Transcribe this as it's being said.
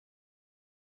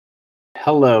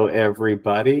Hello,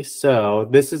 everybody. So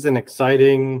this is an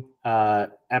exciting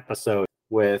episode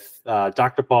with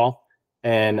Dr. Paul,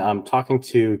 and I'm talking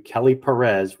to Kelley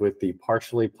Perez with the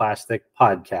Partially Plastic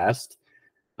podcast.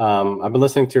 I've been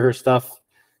listening to her stuff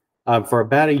for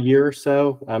about a year or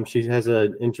so. She has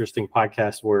an interesting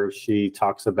podcast where she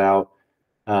talks about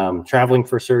traveling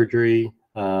for surgery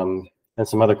and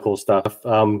some other cool stuff.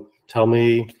 Tell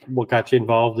me what got you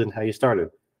involved and how you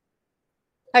started.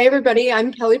 Hi, everybody.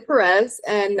 I'm Kelley Perez,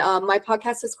 and my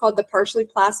podcast is called the Partially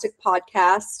Plastic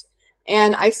Podcast.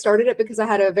 And I started it because I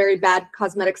had a very bad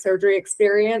cosmetic surgery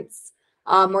experience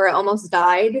where I almost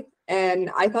died.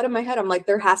 And I thought in my head, I'm like,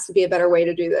 there has to be a better way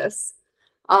to do this.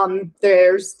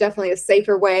 There's definitely a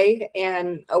safer way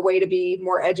and a way to be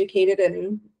more educated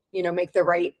and, make the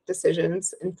right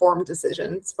decisions, informed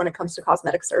decisions when it comes to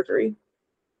cosmetic surgery.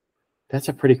 That's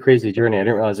a pretty crazy journey. I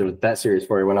didn't realize it was that serious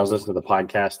for you. When I was listening to the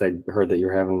podcast, I heard that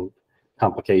you're having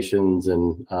complications,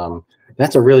 and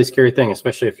that's a really scary thing,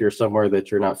 especially if you're somewhere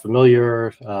that you're not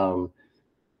familiar.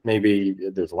 Maybe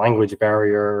there's a language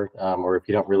barrier, or if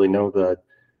you don't really know the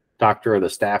doctor or the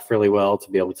staff really well,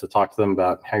 to be able to talk to them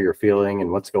about how you're feeling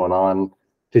and what's going on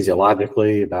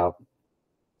physiologically, about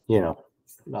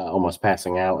almost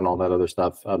passing out and all that other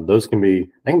stuff. Those can be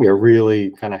a really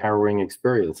kind of harrowing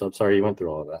experience. I'm sorry you went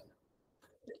through all of that.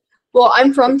 Well,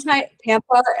 I'm from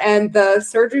Tampa, and the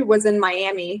surgery was in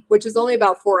Miami, which is only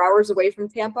about 4 hours away from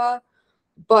Tampa.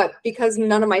 But because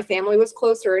none of my family was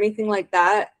close or anything like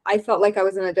that, I felt like I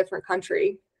was in a different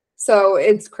country. So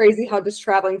it's crazy how just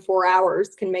traveling 4 hours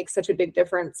can make such a big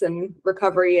difference in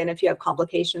recovery and if you have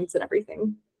complications and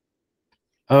everything.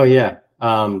 Oh, yeah.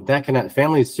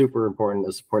 Family is super important,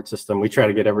 the support system. We try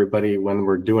to get everybody, when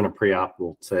we're doing a pre-op,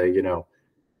 we'll say,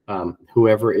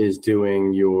 whoever is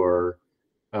doing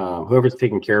whoever's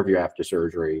taking care of you after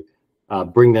surgery,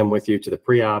 bring them with you to the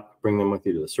pre-op, bring them with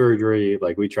you to the surgery.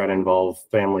 Like, we try to involve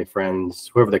family, friends,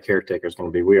 whoever the caretaker is going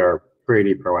to be. We are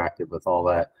pretty proactive with all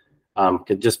that.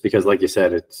 Just because, like you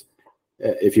said,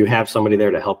 if you have somebody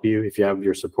there to help you, if you have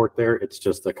your support there, it's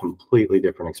just a completely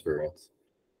different experience.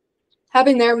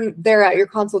 Having them there at your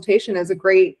consultation is a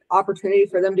great opportunity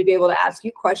for them to be able to ask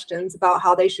you questions about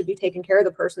how they should be taking care of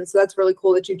the person. So that's really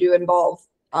cool that you do involve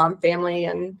family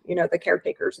and, the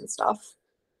caretakers and stuff.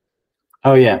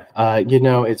 Oh, yeah.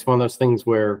 It's one of those things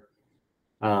where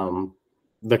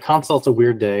the consult's a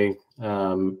weird day.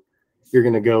 You're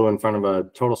going to go in front of a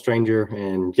total stranger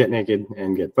and get naked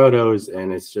and get photos.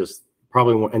 And it's just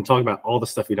and talk about all the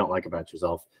stuff you don't like about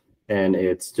yourself. And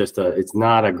it's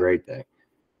not a great day.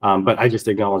 But I just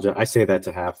acknowledge it. I say that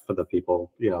to half of the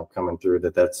people, coming through,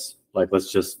 that's like, let's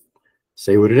just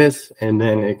say what it is. And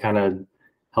then it kind of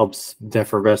helps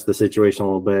defervesce the situation a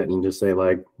little bit and just say,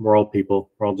 like, we're all people.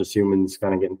 We're all just humans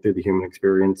kind of getting through the human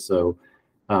experience. So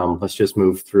let's just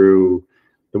move through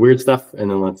the weird stuff. And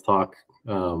then let's talk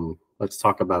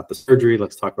about the surgery.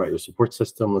 Let's talk about your support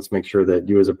system. Let's make sure that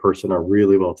you as a person are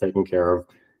really well taken care of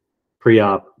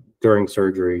pre-op, during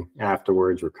surgery,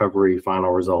 afterwards, recovery, final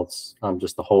results,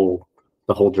 just the whole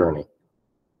journey.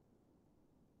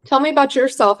 Tell me about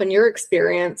yourself and your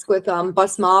experience with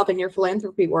Bus Mob and your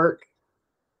philanthropy work.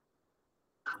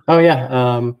 Oh,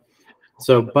 yeah.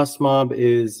 So Bus Mob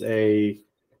is a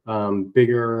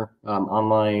bigger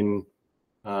online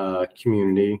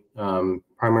community,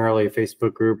 primarily a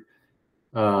Facebook group.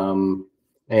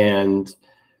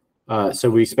 So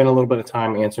we spent a little bit of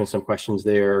time answering some questions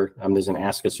there. There's an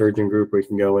Ask a Surgeon group where you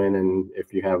can go in, and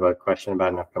if you have a question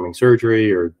about an upcoming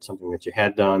surgery or something that you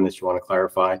had done that you want to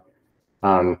clarify,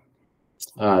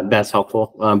 that's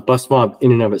helpful. Bus Mob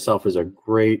in and of itself is a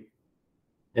great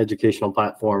educational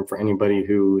platform for anybody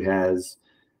who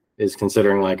is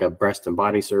considering like a breast and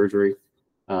body surgery.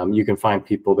 You can find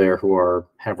people there who are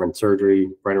having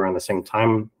surgery right around the same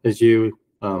time as you.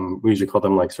 We usually call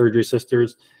them like surgery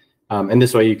sisters. And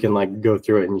this way you can like go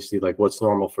through it and you see like what's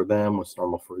normal for them, what's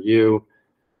normal for you.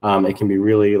 It can be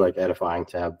really like edifying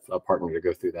to have a partner to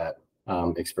go through that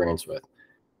experience with.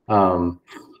 And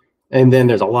then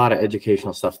there's a lot of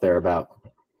educational stuff there about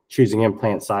choosing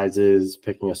implant sizes,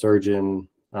 picking a surgeon.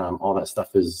 All that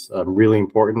stuff is really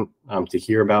important to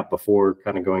hear about before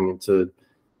kind of going into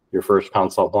your first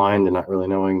consult blind and not really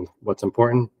knowing what's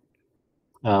important.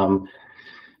 And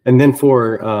then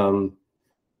for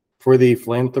the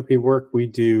philanthropy work we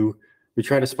do, we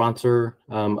try to sponsor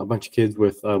a bunch of kids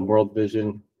with World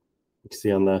Vision. You can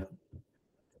see on the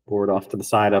board off to the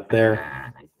side up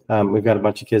there. We've got a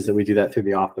bunch of kids that we do that through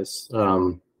the office.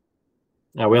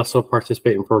 We also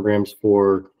participate in programs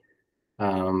for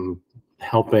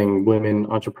helping women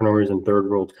entrepreneurs in third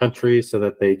world countries so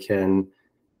that they can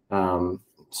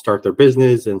start their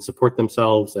business and support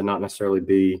themselves and not necessarily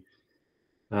be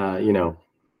you know,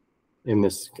 in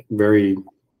this very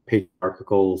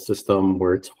patriarchal system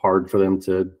where it's hard for them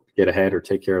to get ahead or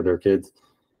take care of their kids.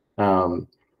 And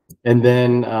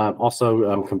then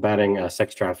also combating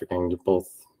sex trafficking,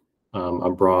 both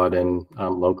abroad and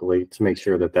locally, to make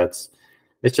sure that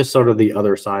it's just sort of the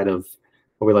other side of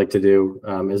what we like to do.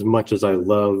 As much as I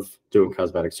love doing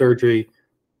cosmetic surgery,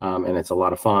 and it's a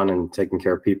lot of fun and taking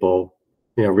care of people,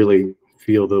 you know, really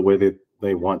feel the way that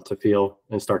they want to feel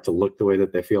and start to look the way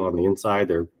that they feel on the inside,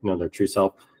 their, you know, their true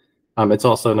self. It's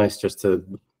also nice just to,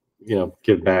 you know,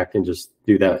 give back and just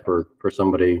do that for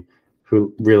somebody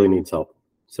who really needs help.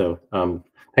 So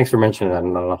thanks for mentioning that.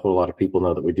 Not a whole lot of people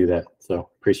know that we do that. So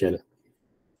appreciate it.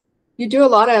 You do a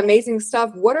lot of amazing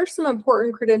stuff. What are some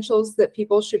important credentials that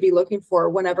people should be looking for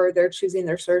whenever they're choosing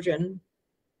their surgeon?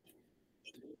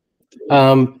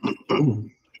 There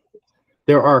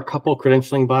are a couple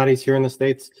credentialing bodies here in the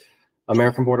States.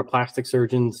 American Board of Plastic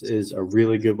Surgeons is a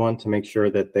really good one to make sure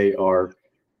that they are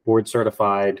board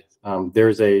certified.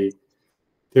 There's a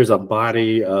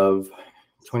body of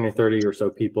 20 or 30 or so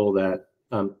people that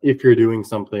if you're doing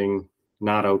something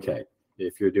not okay,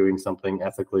 if you're doing something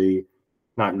ethically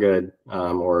not good,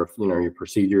 or if, you know, your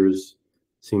procedures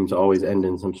seem to always end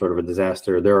in some sort of a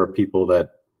disaster, there are people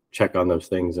that check on those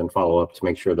things and follow up to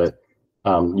make sure that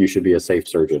you should be a safe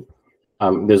surgeon.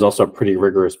 There's also a pretty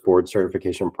rigorous board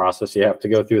certification process you have to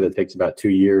go through that takes about 2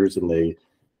 years, and they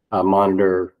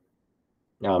monitor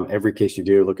every case you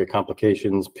do, look at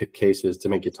complications, pick cases to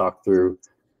make you talk through.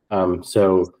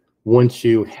 So once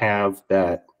you have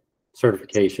that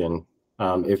certification,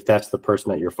 if that's the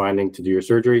person that you're finding to do your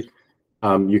surgery,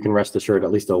 you can rest assured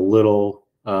at least a little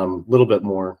bit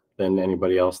more than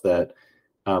anybody else that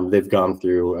they've gone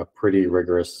through a pretty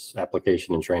rigorous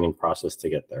application and training process to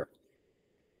get there.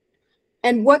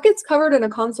 And what gets covered in a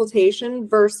consultation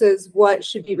versus what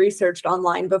should be researched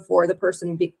online before the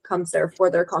person comes there for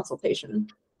their consultation?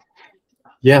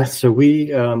 Yeah, so we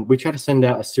try to send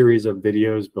out a series of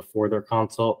videos before their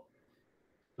consult.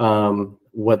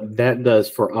 What that does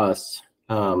for us,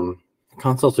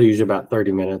 consults are usually about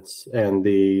 30 minutes, and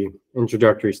the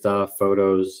introductory stuff,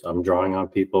 photos, drawing on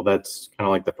people, that's kind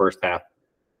of like the first half.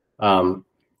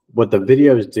 What the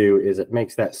videos do is it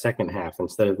makes that second half,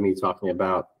 instead of me talking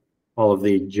about all of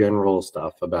the general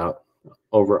stuff about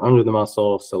under the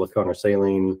muscle, silicone or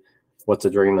saline, what's a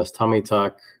drainless tummy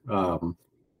tuck,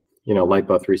 you know,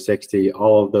 lipo 360,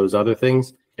 all of those other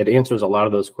things. It answers a lot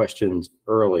of those questions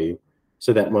early,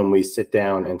 so that when we sit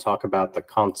down and talk about the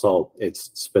consult,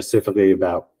 it's specifically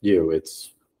about you.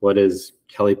 It's what does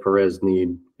Kelley Perez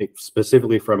need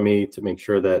specifically from me to make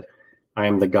sure that I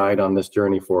am the guide on this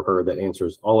journey for her that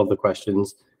answers all of the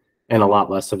questions, and a lot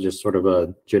less of just sort of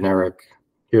a generic,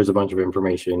 here's a bunch of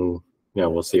information, you know,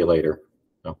 we'll see you later.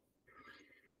 So.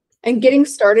 And getting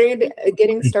started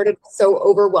so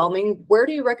overwhelming. Where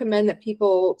do you recommend that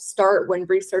people start when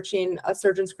researching a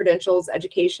surgeon's credentials,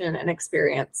 education, and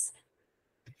experience?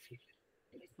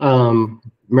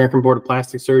 American Board of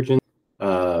Plastic Surgeons,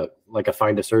 like a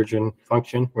find a surgeon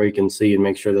function where you can see and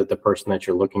make sure that the person that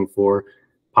you're looking for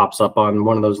pops up on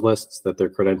one of those lists, that they're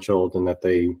credentialed and that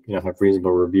they, you know, have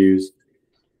reasonable reviews.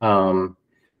 Google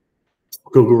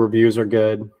reviews are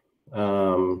good.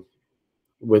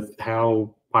 With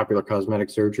how popular cosmetic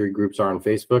surgery groups are on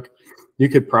Facebook, you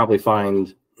could probably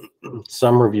find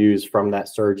some reviews from that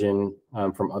surgeon,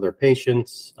 from other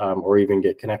patients, or even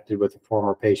get connected with a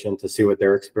former patient to see what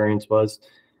their experience was.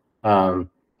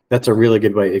 That's a really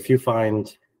good way. If you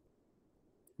find,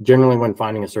 generally when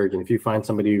finding a surgeon, if you find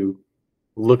somebody who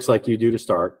looks like you do to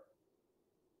start,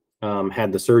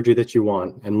 had the surgery that you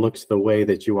want, and looks the way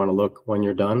that you want to look when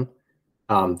you're done,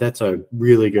 that's a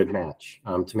really good match,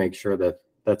 to make sure that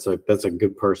that's a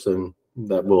good person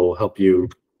that will help you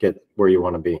get where you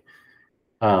want to be.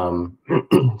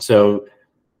 So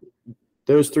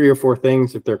those 3 or 4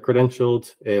 things, if they're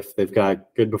credentialed, if they've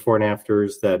got good before and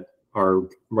afters that are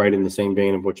right in the same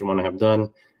vein of what you want to have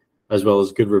done, as well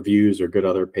as good reviews or good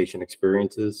other patient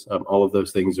experiences, all of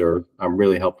those things are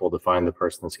really helpful to find the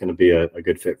person that's going to be a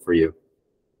good fit for you.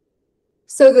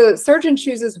 So the surgeon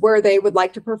chooses where they would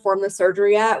like to perform the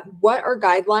surgery at. What are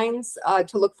guidelines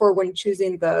to look for when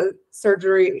choosing the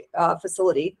surgery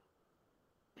facility?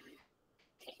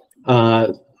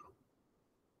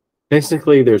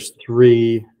 Basically, there's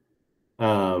three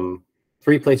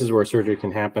places where surgery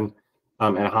can happen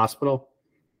at a hospital.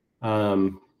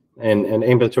 And an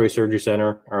ambulatory surgery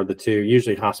center are the two.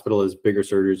 Usually hospital is bigger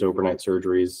surgeries, overnight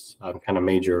surgeries, kind of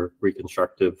major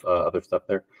reconstructive, other stuff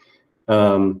there.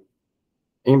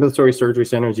 Ambulatory surgery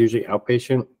center is usually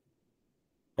outpatient.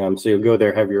 So you'll go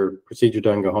there, have your procedure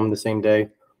done, go home the same day.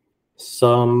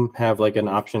 Some have like an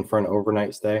option for an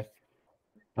overnight stay.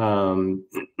 And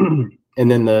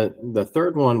then the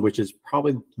third one, which is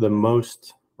probably the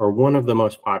most or one of the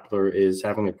most popular, is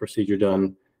having a procedure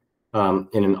done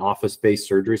in an office-based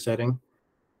surgery setting.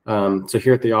 So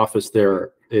here at the office,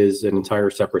 there is an entire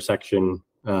separate section,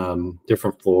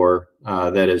 different floor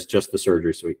that is just the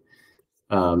surgery suite.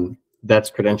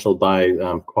 That's credentialed by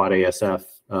Quad ASF.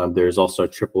 There's also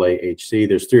AAA HC.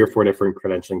 There's 3 or 4 different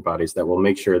credentialing bodies that will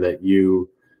make sure that you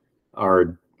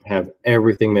have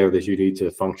everything there that you need to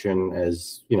function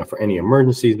as, for any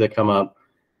emergencies that come up,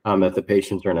 that the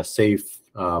patients are in a safe,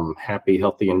 happy,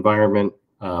 healthy environment.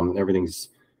 Everything's,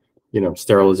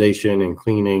 sterilization and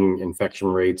cleaning, infection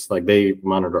rates, like they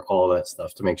monitor all that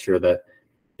stuff to make sure that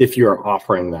if you are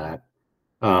offering that,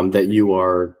 that you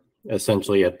are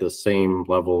essentially at the same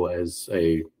level as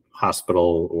a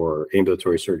hospital or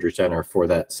ambulatory surgery center for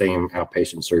that same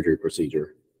outpatient surgery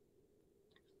procedure.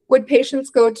 Would patients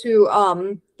go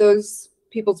to those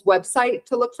people's website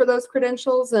to look for those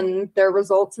credentials and their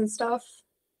results and stuff?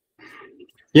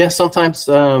 Yeah, sometimes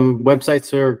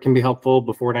websites can be helpful.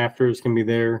 Before and afters can be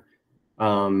there.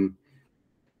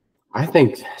 I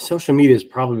think social media is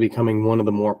probably becoming one of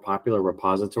the more popular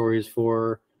repositories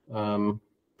for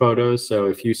photos. So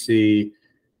if you see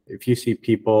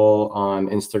people on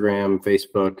Instagram,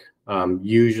 Facebook,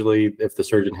 usually if the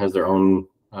surgeon has their own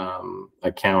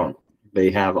account, they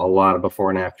have a lot of before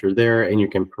and after there, and you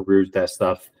can peruse that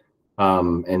stuff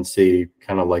and see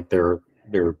kind of like their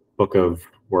book of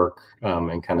work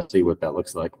and kind of see what that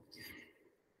looks like.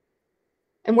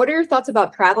 And what are your thoughts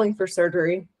about traveling for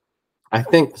surgery? I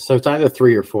think so. It's either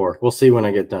 3 or 4. We'll see when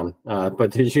I get done.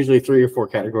 But there's usually 3 or 4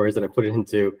 categories that I put it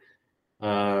into.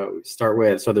 Start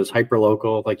with, so there's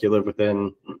hyperlocal, like you live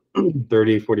within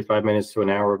 30, 45 minutes to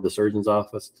an hour of the surgeon's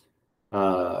office.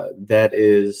 That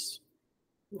is,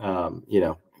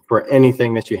 for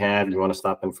anything that you have, you want to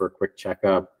stop in for a quick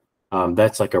checkup.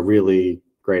 That's like a really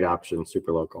great option,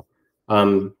 super local.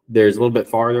 There's a little bit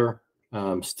farther,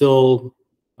 still,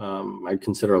 I'd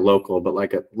consider local, but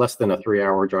like less than a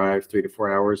 3-hour drive, 3 to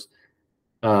 4 hours.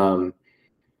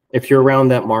 If you're around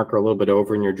that mark or a little bit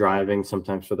over and you're driving,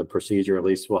 sometimes for the procedure, at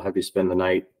least we'll have you spend the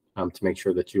night to make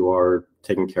sure that you are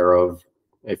taken care of.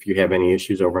 If you have any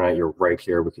issues overnight, you're right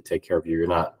here. We could take care of you. You're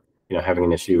not, having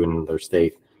an issue in another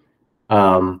state.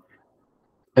 And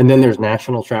then there's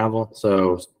national travel.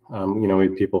 So, we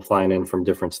have people flying in from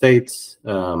different states.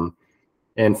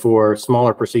 And for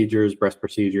smaller procedures, breast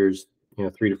procedures,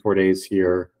 3 to 4 days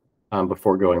here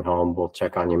before going home, we'll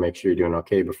check on you, make sure you're doing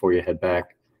okay before you head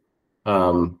back.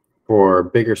 For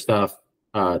bigger stuff,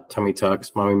 tummy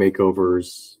tucks, mommy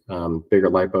makeovers, bigger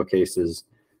lipo cases,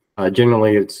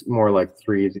 generally it's more like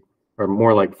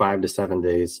 5 to 7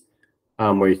 days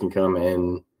where you can come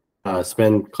and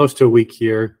spend close to a week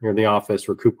here near the office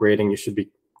recuperating. You should be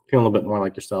feeling a little bit more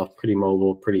like yourself, pretty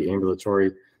mobile, pretty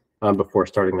ambulatory before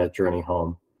starting that journey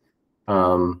home.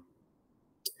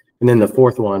 And then the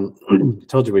fourth one, I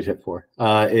told you we'd hit 4,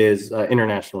 is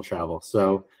international travel.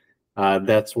 So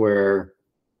that's where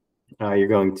you're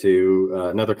going to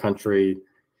another country.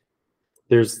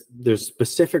 There's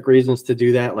specific reasons to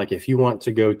do that. Like if you want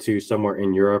to go to somewhere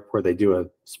in Europe where they do a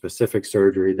specific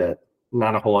surgery that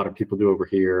not a whole lot of people do over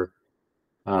here,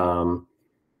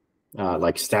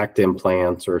 like stacked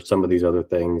implants or some of these other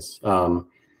things.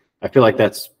 I feel like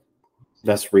that's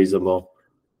reasonable.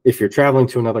 If you're traveling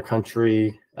to another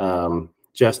country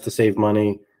just to save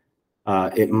money,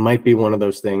 it might be one of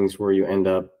those things where you end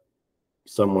up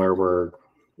somewhere where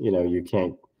you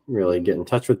can't really get in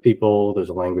touch with people. There's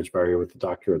a language barrier with the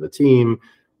doctor or the team.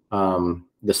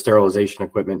 The sterilization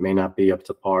equipment may not be up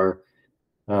to par.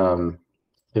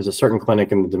 There's a certain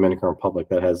clinic in the Dominican Republic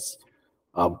that has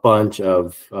a bunch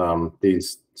of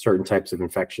these certain types of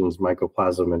infections,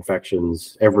 mycoplasma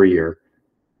infections, every year.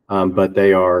 But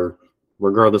they are,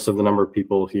 regardless of the number of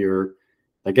people here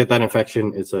that get that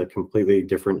infection, it's a completely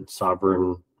different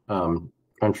sovereign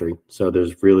country. So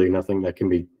there's really nothing that can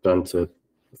be done to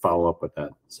follow up with that.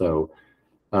 So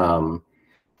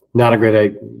not a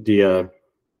great idea,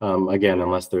 again,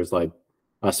 unless there's like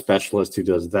a specialist who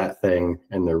does that thing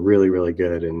and they're really, really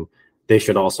good. And they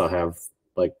should also have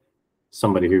like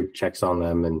somebody who checks on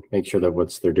them and make sure that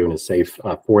what they're doing is safe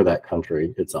for that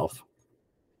country itself.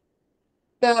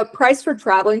 The price for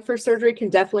traveling for surgery can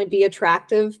definitely be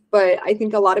attractive, but I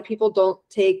think a lot of people don't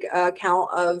take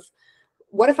account of,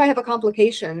 what if I have a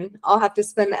complication? I'll have to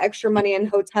spend extra money in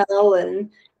hotel and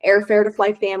airfare to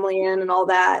fly family in and all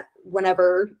that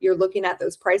whenever you're looking at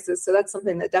those prices. So that's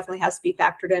something that definitely has to be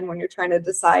factored in when you're trying to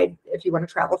decide if you want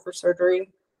to travel for surgery.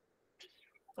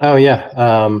 Oh,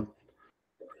 yeah.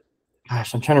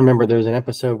 gosh, I'm trying to remember. There was an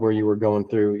episode where you were going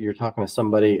through, you're talking to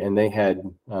somebody, and they had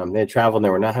traveled and they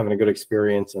were not having a good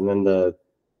experience, and then the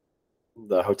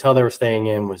hotel they were staying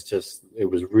in was just, it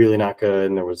was really not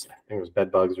good, and I think it was bed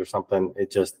bugs or something.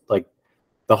 It just, like,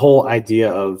 the whole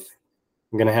idea of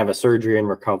I'm going to have a surgery and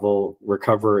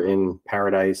recover in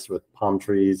paradise with palm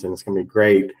trees, and it's going to be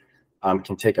great,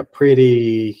 can take a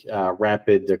pretty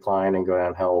rapid decline and go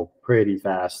downhill pretty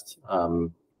fast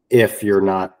if you're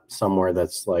not somewhere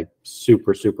that's like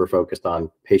super, super focused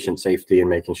on patient safety and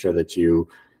making sure that you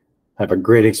have a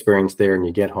great experience there and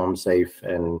you get home safe.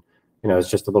 And,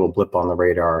 it's just a little blip on the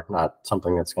radar, not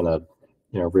something that's going to,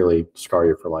 really scar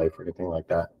you for life or anything like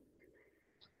that.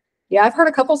 Yeah, I've heard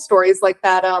a couple stories like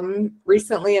that.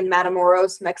 Recently in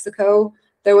Matamoros, Mexico,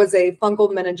 there was a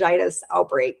fungal meningitis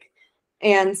outbreak,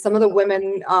 and some of the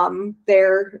women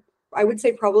there, I would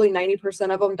say probably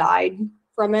 90% of them died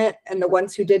from it. And the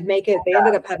ones who did make it, they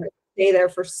ended up having to stay there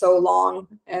for so long,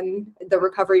 and the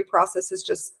recovery process is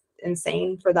just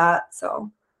insane for that.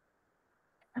 So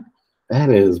that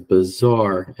is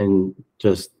bizarre and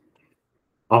just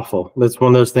awful. That's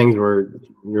one of those things where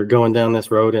you're going down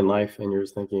this road in life and you're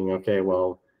just thinking, okay,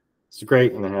 well, it's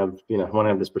great, and I have, want to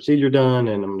have this procedure done,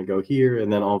 and I'm going to go here,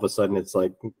 and then all of a sudden it's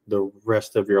like the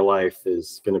rest of your life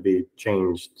is going to be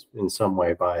changed in some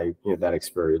way by that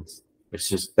experience. It's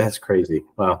just, that's crazy.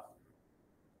 Wow.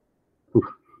 Whew.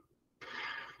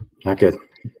 Not good.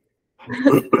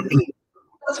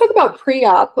 Let's talk about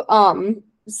pre-op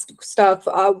stuff.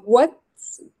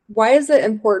 Why is it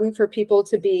important for people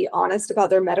to be honest about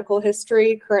their medical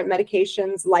history, current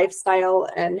medications, lifestyle,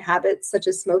 and habits such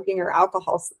as smoking or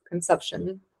alcohol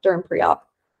consumption during pre-op?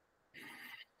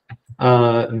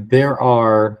 There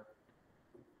are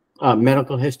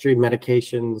medical history,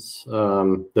 medications.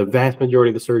 The vast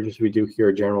majority of the surgeries we do here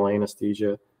are general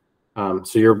anesthesia.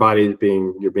 So your body is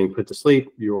you're being put to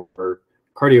sleep. Your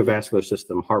cardiovascular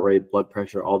system, heart rate, blood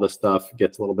pressure, all this stuff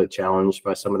gets a little bit challenged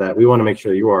by some of that. We want to make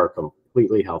sure you are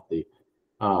completely healthy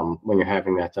when you're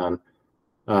having that done.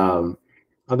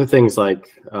 Other things like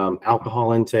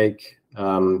alcohol intake.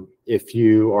 If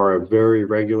you are a very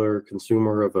regular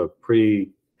consumer of a pretty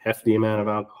hefty amount of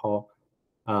alcohol,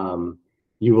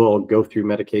 you will go through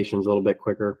medications a little bit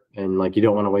quicker, and like you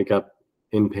don't want to wake up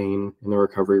in pain in the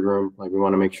recovery room. Like, we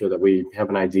want to make sure that we have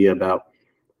an idea about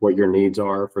what your needs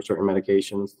are for certain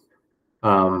medications.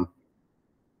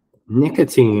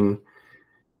 Nicotine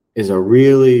is a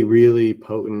really, really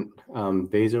potent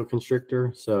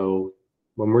vasoconstrictor. So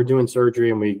when we're doing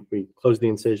surgery and we close the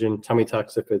incision, tummy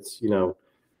tucks, if it's,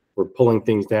 we're pulling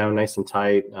things down nice and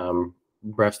tight,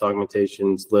 breast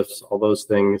augmentations, lifts, all those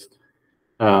things.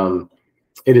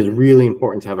 It is really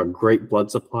important to have a great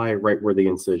blood supply right where the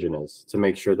incision is, to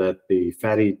make sure that the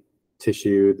fatty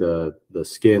tissue, the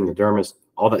skin, the dermis,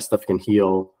 all that stuff can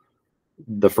heal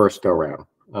the first go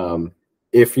round.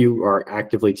 If you are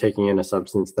actively taking in a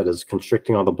substance that is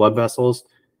constricting all the blood vessels,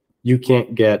 you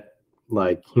can't get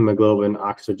like hemoglobin,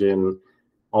 oxygen,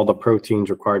 all the proteins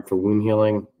required for wound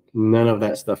healing. None of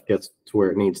that stuff gets to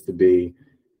where it needs to be,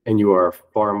 and you are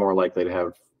far more likely to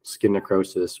have skin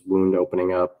necrosis, wound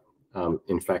opening up,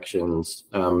 infections.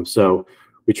 So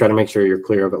we try to make sure you're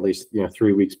clear of at least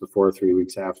 3 weeks before, 3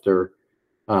 weeks after.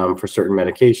 For certain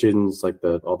medications like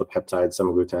all the peptides,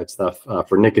 semaglutide stuff.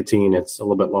 For nicotine, it's a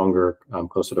little bit longer,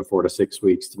 closer to 4 to 6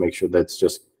 weeks, to make sure that's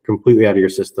just completely out of your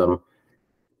system.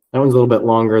 That one's a little bit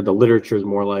longer. The literature is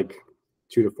more like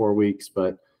 2 to 4 weeks,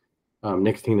 but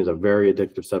nicotine is a very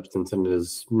addictive substance, and it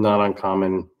is not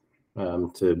uncommon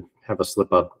to have a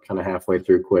slip up kind of halfway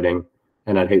through quitting.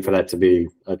 And I'd hate for that to be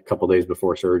a couple days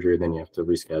before surgery, then you have to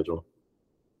reschedule.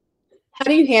 How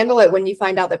do you handle it when you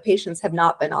find out that patients have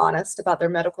not been honest about their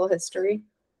medical history?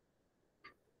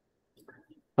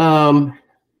 I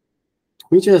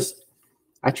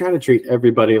try to treat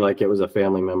everybody like it was a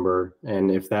family member.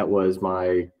 And if that was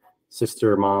my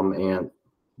sister, mom, aunt,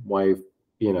 wife,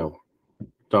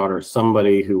 daughter,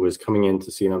 somebody who was coming in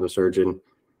to see another surgeon,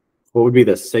 what would be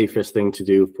the safest thing to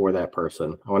do for that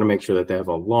person? I want to make sure that they have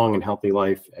a long and healthy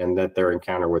life, and that their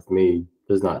encounter with me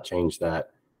does not change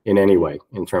that in any way,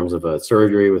 in terms of a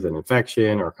surgery with an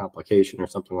infection or a complication or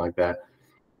something like that.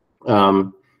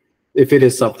 If it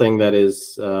is something that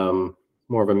is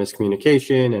more of a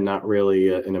miscommunication and not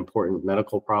really an important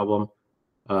medical problem,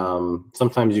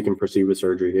 sometimes you can proceed with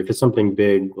surgery. If it's something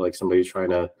big, like somebody's trying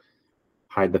to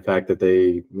hide the fact that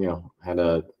they, had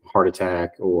a heart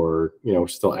attack, or,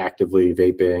 still actively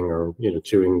vaping, or,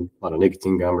 chewing a lot of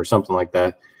nicotine gum or something like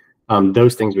that,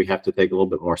 those things we have to take a little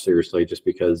bit more seriously, just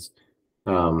because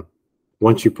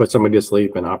once you put somebody to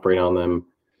sleep and operate on them,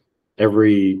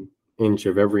 every inch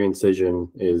of every incision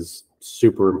is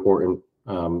super important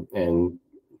and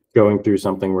going through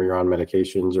something where you're on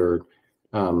medications or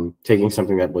taking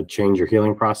something that would change your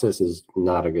healing process is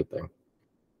not a good thing.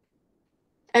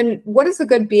 And what is a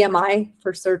good BMI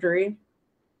for surgery?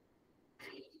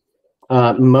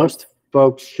 Most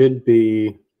folks should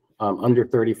be under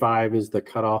 35 is the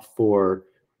cutoff for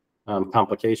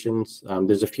complications.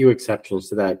 There's a few exceptions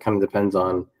to that. It kind of depends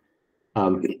on,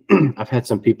 I've had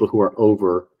some people who are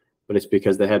over, but it's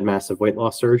because they had massive weight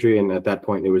loss surgery. And at that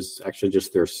point, it was actually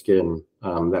just their skin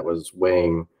that was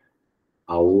weighing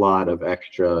a lot of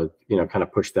extra, kind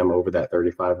of pushed them over that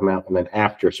 35 amount. And then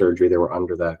after surgery, they were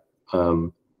under that.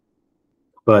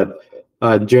 But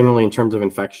generally, in terms of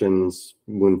infections,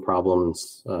 wound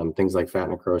problems, things like fat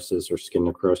necrosis or skin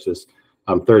necrosis,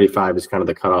 35 is kind of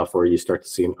the cutoff where you start to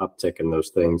see an uptick in those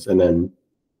things. And then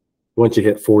once you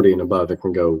hit 40 and above,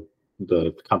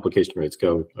 the complication rates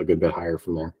go a good bit higher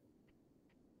from there.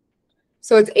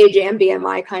 So it's age and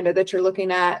BMI kind of that you're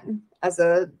looking at as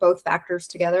both factors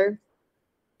together?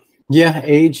 Yeah,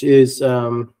 age is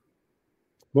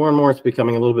more and more, it's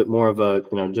becoming a little bit more of a,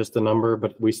 just a number,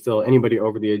 but anybody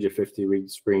over the age of 50, we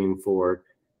screen for,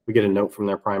 we get a note from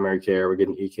their primary care, we get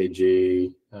an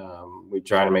EKG, we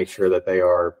try to make sure that they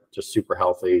are just super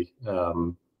healthy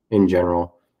in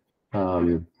general.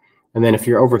 And then if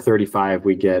you're over 35,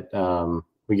 we get a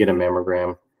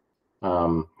mammogram.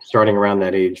 Starting around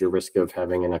that age, your risk of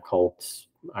having an occult,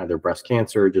 either breast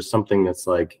cancer, just something that's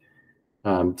like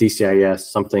DCIS,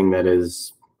 something that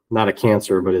is not a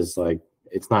cancer, but is like,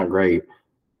 it's not great,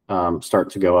 start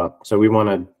to go up. So we want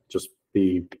to just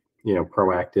be,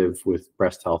 proactive with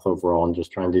breast health overall and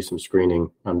just try and do some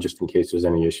screening just in case there's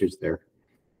any issues there.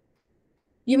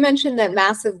 You mentioned that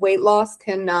massive weight loss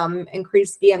can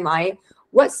increase BMI.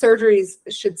 What surgeries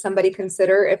should somebody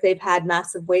consider if they've had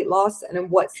massive weight loss, and in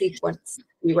what sequence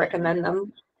do you recommend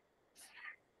them?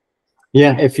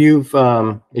 Yeah, if you've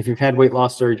had weight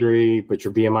loss surgery, but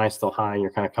your BMI is still high and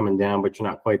you're kind of coming down, but you're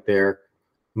not quite there,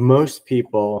 most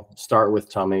people start with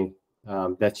tummy.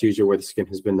 That's usually where the skin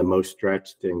has been the most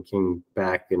stretched and came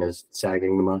back and is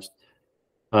sagging the most.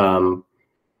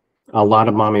 A lot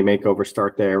of mommy makeovers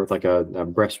start there with like a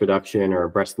breast reduction or a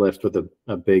breast lift with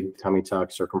a big tummy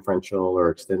tuck, circumferential or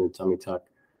extended tummy tuck.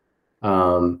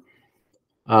 But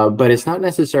it's not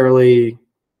necessarily,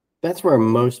 that's where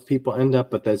most people end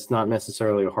up, but that's not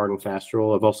necessarily a hard and fast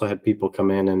rule. I've also had people come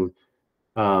in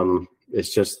and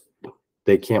it's just,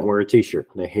 they can't wear a t-shirt.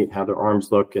 They hate how their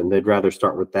arms look and they'd rather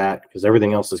start with that because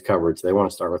everything else is covered. So they want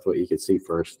to start with what you can see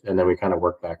first. And then we kind of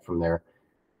work back from there.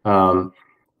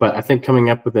 But I think coming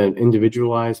up with an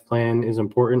individualized plan is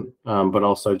important, but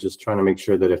also just trying to make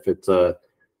sure that if it's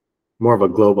more of a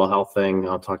global health thing,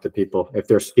 I'll talk to people. If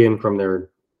their skin from their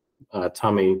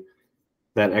tummy,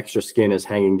 that extra skin is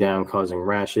hanging down, causing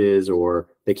rashes, or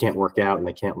they can't work out and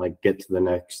they can't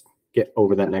get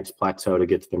over that next plateau to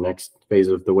get to the next phase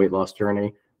of the weight loss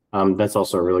journey, that's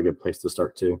also a really good place to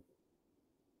start too.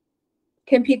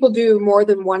 Can people do more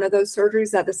than one of those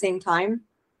surgeries at the same time?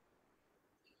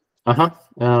 I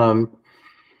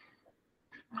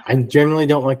generally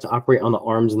don't like to operate on the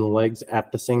arms and the legs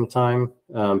at the same time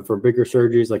for bigger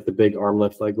surgeries like the big arm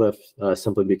lift, leg lift,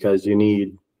 simply because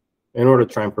in order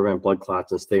to try and prevent blood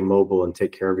clots and stay mobile and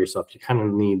take care of yourself, you kind of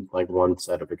need like one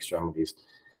set of extremities.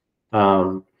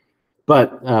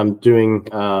 But doing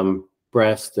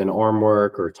breast and arm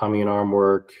work or tummy and arm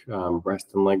work,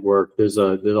 breast and leg work, there's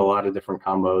a lot of different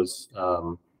combos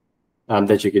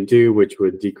that you can do, which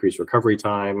would decrease recovery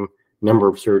time, number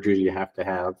of surgeries you have to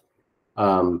have.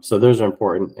 So those are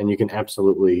important, and you can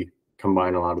absolutely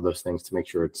combine a lot of those things to make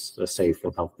sure it's a safe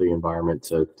and healthy environment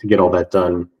to get all that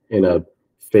done in a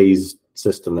phased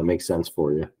system that makes sense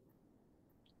for you.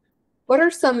 What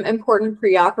are some important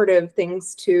preoperative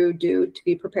things to do to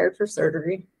be prepared for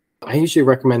surgery? I usually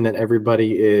recommend that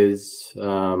everybody is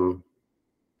on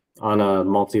a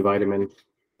multivitamin.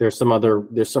 There's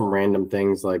some random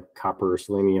things like copper,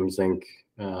 selenium, zinc,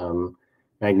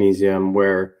 magnesium,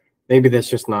 where maybe that's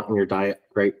just not in your diet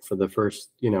great for the first,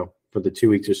 for the 2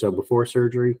 weeks or so before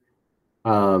surgery.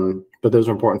 But those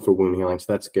are important for wound healing, so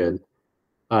that's good.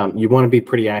 You want to be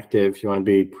pretty active. You want to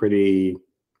be pretty,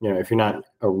 if you're not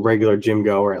a regular gym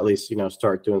goer, at least,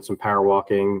 start doing some power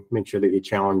walking. Make sure that you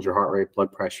challenge your heart rate,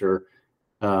 blood pressure,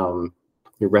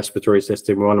 your respiratory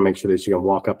system. We want to make sure that you can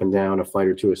walk up and down a flight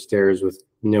or two of stairs with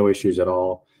no issues at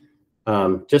all,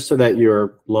 just so that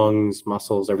your lungs,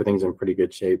 muscles, everything's in pretty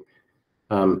good shape.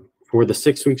 For the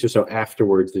 6 weeks or so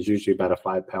afterwards, there's usually about a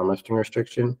 5-pound lifting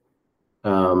restriction.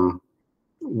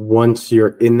 Once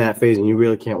you're in that phase and you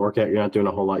really can't work out, you're not doing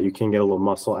a whole lot, you can get a little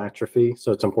muscle atrophy.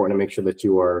 So it's important to make sure that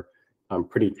you are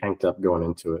pretty tanked up going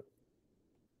into it.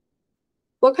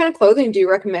 What kind of clothing do you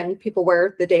recommend people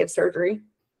wear the day of surgery?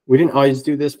 We didn't always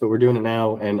do this, but we're doing it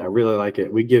now, and I really like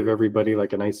it. We give everybody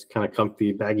like a nice kind of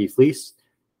comfy baggy fleece.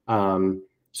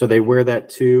 So they wear that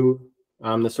to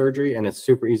the surgery, and it's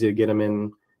super easy to get them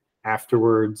in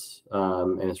afterwards,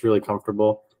 and it's really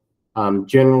comfortable.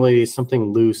 Generally,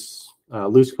 something loose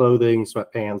clothing,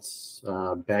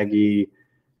 sweatpants, baggy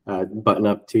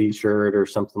button-up T-shirt or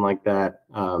something like that.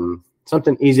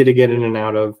 Something easy to get in and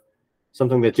out of,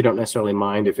 something that you don't necessarily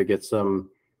mind if it gets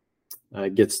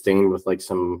gets stained with like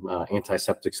some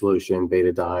antiseptic solution,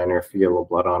 betadine, or if you get a little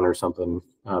blood on or something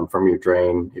from your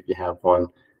drain, if you have one.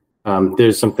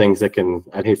 There's some things that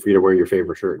I'd hate for you to wear your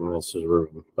favorite shirt in this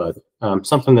room, but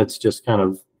something that's just kind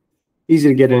of easy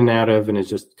to get in and out of and is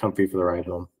just comfy for the ride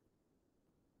home.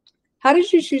 How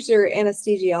did you choose your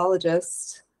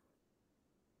anesthesiologist?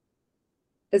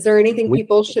 Is there anything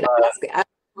people should ask at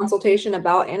consultation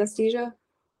about anesthesia?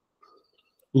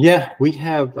 Yeah, we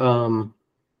have,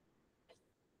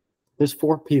 there's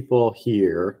 4 people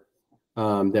here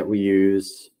that we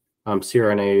use,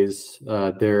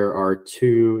 CRNAs. There were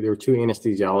 2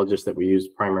 anesthesiologists that we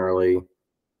used primarily a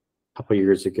couple of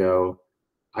years ago.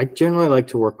 I generally like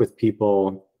to work with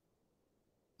people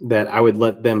that I would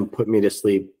let them put me to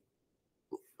sleep.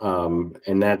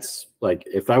 And that's like,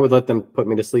 if I would let them put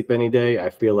me to sleep any day, I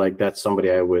feel like that's somebody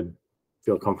I would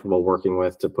feel comfortable working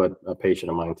with to put a patient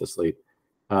of mine to sleep.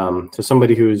 So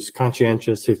somebody who's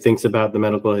conscientious, who thinks about the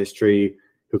medical history,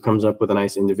 who comes up with a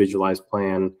nice individualized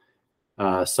plan,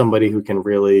 somebody who can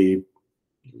really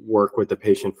work with the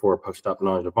patient for post-op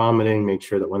nausea, vomiting, make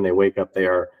sure that when they wake up, they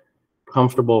are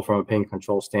comfortable from a pain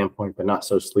control standpoint, but not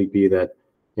so sleepy that,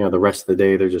 you know, the rest of the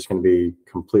day, they're just going to be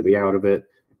completely out of it.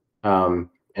 And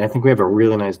I think we have a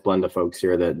really nice blend of folks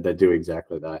here that do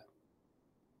exactly that.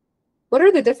 What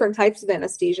are the different types of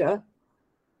anesthesia?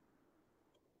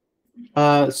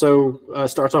 Starts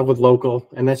off with local,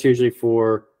 and that's usually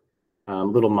for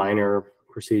little minor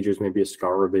procedures, maybe a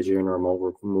scar revision or a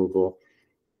mole removal.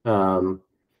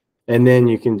 And then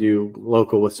you can do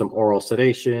local with some oral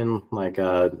sedation, like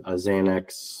a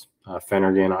Xanax,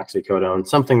 Phenergan, oxycodone,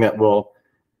 something that will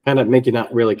kind of make you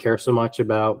not really care so much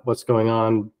about what's going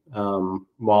on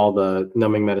while the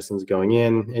numbing medicine's going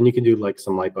in. And you can do like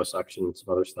some liposuction,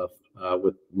 some other stuff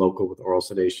with oral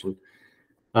sedation.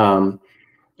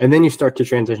 And then you start to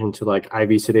transition to like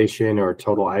IV sedation or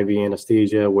total IV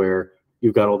anesthesia, where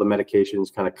you've got all the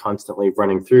medications kind of constantly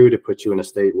running through to put you in a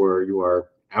state where you are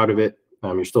out of it.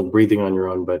 You're still breathing on your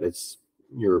own, but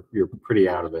you're pretty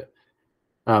out of it.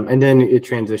 And then it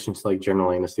transitions to like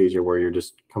general anesthesia, where you're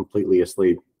just completely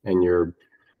asleep and your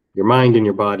mind and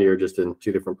your body are just in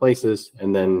 2 different places.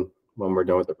 And then when we're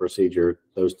done with the procedure,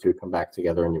 those 2 come back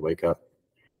together and you wake up.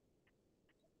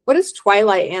 What is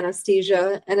twilight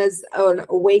anesthesia, and is an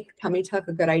awake tummy tuck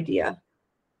a good idea?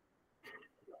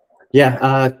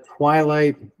 Yeah,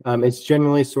 twilight, it's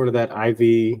generally sort of that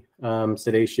IV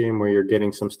sedation where you're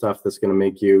getting some stuff that's going to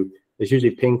make you, it's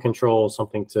usually pain control,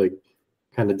 something to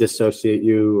kind of dissociate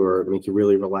you or make you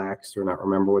really relaxed or not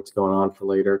remember what's going on for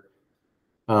later.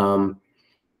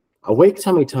 Awake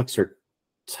tummy tucks are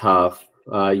tough.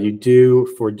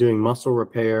 For doing muscle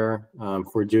repair,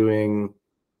 for doing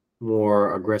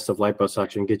more aggressive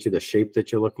liposuction, get you the shape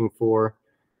that you're looking for.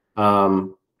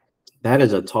 That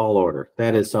is a tall order.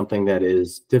 That is something that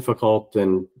is difficult,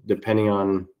 and depending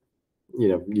on, you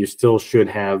know, you still should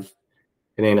have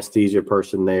an anesthesia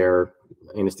person there,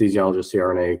 anesthesiologist,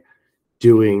 CRNA,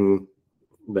 doing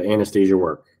the anesthesia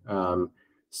work.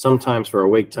 Sometimes for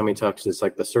awake tummy tucks, it's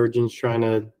like the surgeon's trying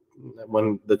to,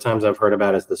 one the times I've heard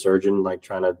about is the surgeon like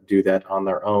trying to do that on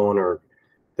their own, or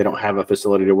they don't have a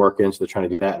facility to work in, so they're trying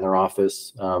to do that in their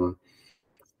office.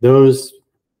 Those,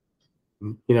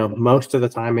 you know, most of the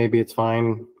time maybe it's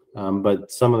fine,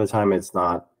 but some of the time it's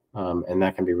not, and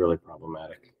that can be really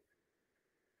problematic.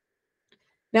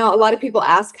 Now, a lot of people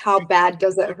ask, how bad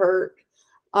does it hurt?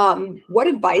 What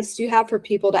advice do you have for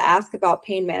people to ask about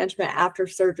pain management after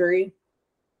surgery?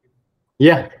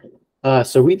 Yeah,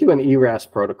 so we do an ERAS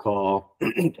protocol,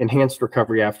 enhanced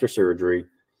recovery after surgery.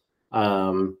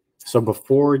 So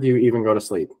before you even go to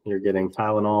sleep, you're getting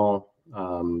Tylenol,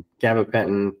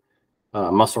 gabapentin,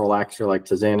 muscle relaxer like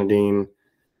tizanidine,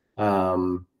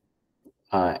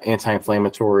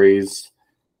 anti-inflammatories,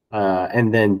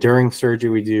 and then during surgery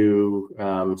we do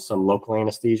some local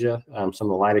anesthesia, some of the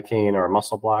lidocaine or a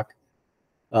muscle block,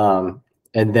 and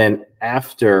then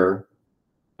after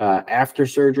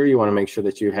surgery you want to make sure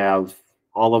that you have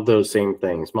all of those same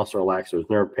things: muscle relaxers,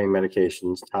 nerve pain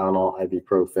medications, Tylenol,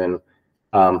 ibuprofen,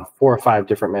 4 or 5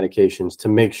 different medications, to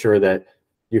make sure that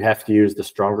you have to use the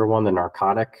stronger one, the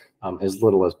narcotic, as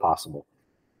little as possible.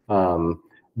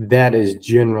 that is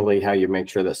generally how you make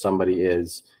sure that somebody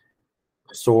is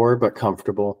sore but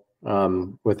comfortable,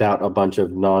 without a bunch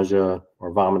of nausea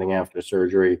or vomiting after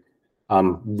surgery.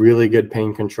 Really good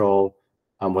pain control,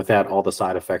 without all the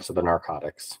side effects of the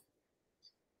narcotics.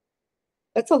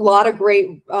 That's a lot of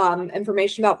great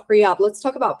information about pre-op. Let's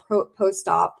talk about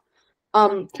post-op.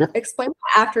 Sure. Explain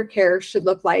what aftercare should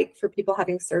look like for people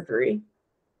having surgery.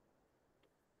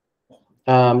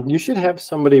 You should have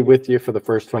somebody with you for the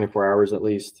first 24 hours at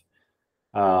least.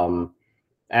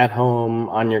 At home,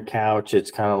 on your couch,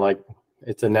 it's kind of like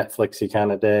it's a Netflixy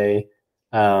kind of day.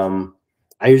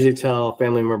 I usually tell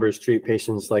family members treat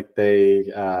patients like they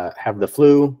have the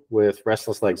flu with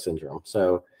restless leg syndrome.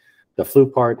 So the flu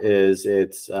part is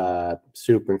it's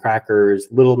soup and crackers,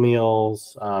 little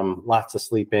meals, lots of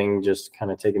sleeping, just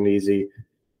kind of taking it easy.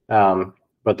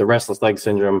 But the restless leg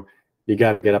syndrome, you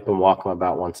got to get up and walk them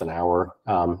about once an hour.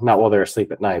 Not while they're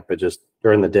asleep at night, but just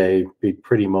during the day, be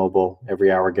pretty mobile.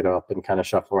 Every hour, get up and kind of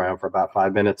shuffle around for about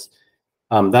 5 minutes.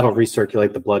 That'll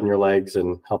recirculate the blood in your legs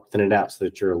and help thin it out so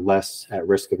that you're less at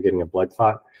risk of getting a blood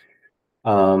clot.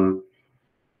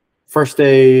 First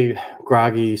day,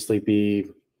 groggy, sleepy,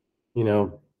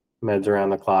 meds around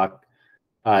the clock.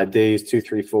 Days 2,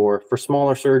 3, 4. For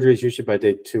smaller surgeries, usually by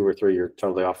day 2 or 3, you're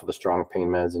totally off of the strong pain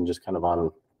meds and just kind of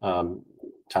on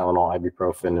Tylenol,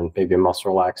 ibuprofen, and maybe a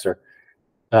muscle relaxer.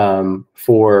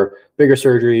 For bigger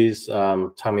surgeries,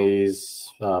 tummies,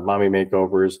 mommy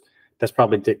makeovers, that's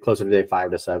probably closer to day 5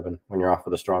 to 7 when you're off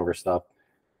of the stronger stuff.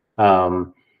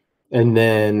 And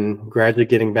then gradually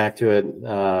getting back to it.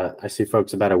 I see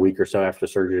folks about a week or so after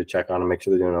surgery to check on them, make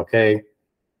sure they're doing okay.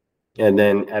 And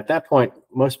then at that point,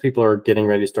 most people are getting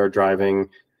ready to start driving,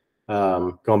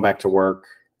 going back to work.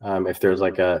 If there's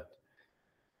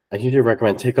I usually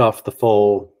recommend take off the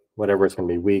full, whatever it's going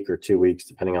to be, week or 2 weeks,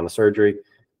 depending on the surgery.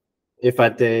 If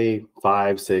at day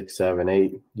 5, 6, 7,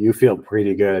 8, you feel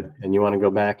pretty good and you want to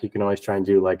go back, you can always try and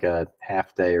do like a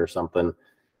half day or something.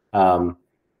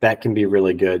 That can be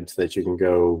really good so that you can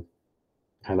go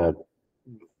kind of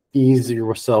ease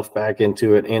yourself back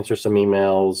into it, answer some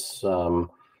emails.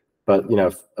 But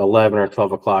if 11 or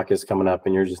 12 o'clock is coming up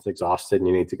and you're just exhausted and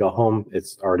you need to go home,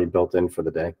 it's already built in for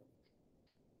the day.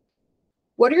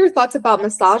 What are your thoughts about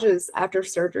massages after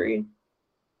surgery?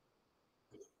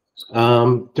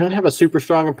 Don't have a super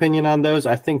strong opinion on those.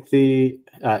 I think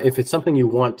if it's something you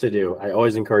want to do, I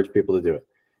always encourage people to do it.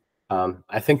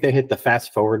 I think they hit the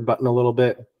fast forward button a little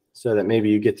bit so that maybe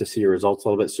you get to see your results a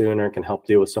little bit sooner and can help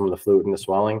deal with some of the fluid and the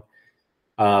swelling.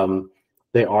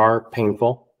 They are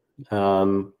painful,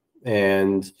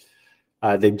 and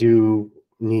they do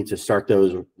need to start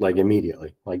those like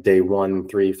immediately, like day 1,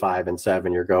 3, 5, and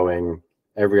 7. You're going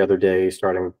every other day,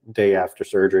 starting day after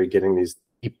surgery, getting these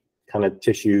deep kind of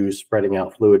tissue spreading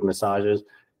out fluid massages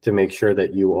to make sure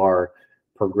that you are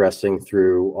progressing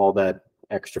through all that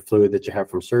extra fluid that you have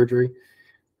from surgery.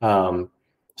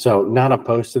 So not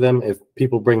opposed to them. If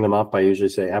people bring them up, I usually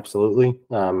say absolutely.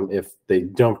 If they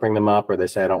don't bring them up or they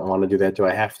say, I don't want to do that, do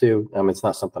I have to? It's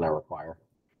not something I require.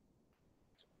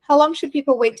 How long should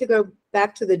people wait to go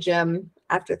back to the gym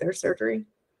after their surgery?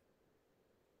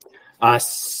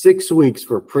 6 weeks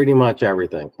for pretty much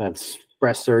everything. That's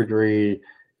breast surgery.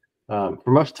 For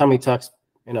most tummy tucks,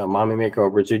 mommy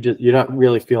makeovers, you're not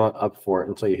really feeling up for it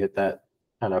until you hit that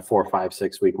kind of 4, 5,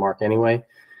 6 week mark anyway.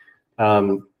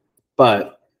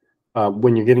 But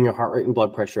when you're getting your heart rate and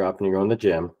blood pressure up and you're going to the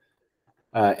gym,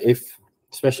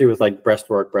 especially with like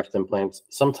breast work, breast implants,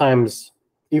 sometimes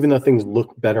even though things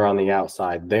look better on the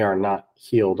outside, they are not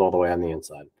healed all the way on the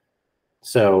inside.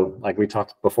 So like we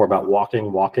talked before about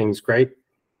walking's great.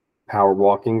 Power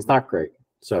walking's not great.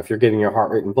 So if you're getting your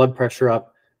heart rate and blood pressure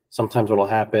up, sometimes what'll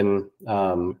happen,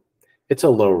 it's a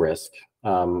low risk. I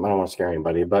don't want to scare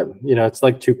anybody, but it's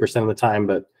like 2% of the time.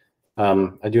 But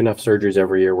I do enough surgeries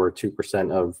every year where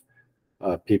 2%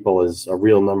 of people is a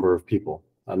real number of people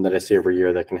that I see every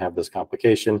year that can have this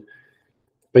complication.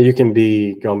 But you can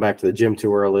be going back to the gym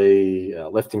too early,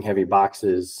 lifting heavy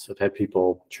boxes. I've had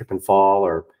people trip and fall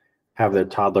or have their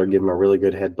toddler give them a really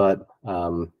good headbutt.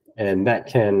 And that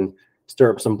can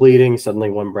stir up some bleeding.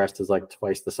 Suddenly one breast is like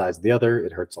twice the size of the other.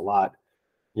 It hurts a lot.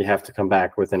 You have to come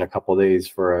back within a couple of days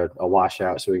for a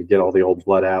washout so we can get all the old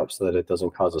blood out so that it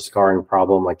doesn't cause a scarring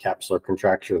problem like capsular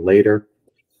contracture later.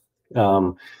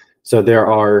 So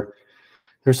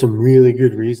there's some really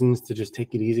good reasons to just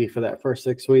take it easy for that first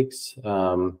 6 weeks.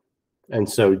 And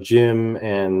so gym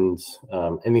and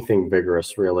anything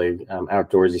vigorous, really,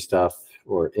 outdoorsy stuff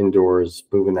or indoors,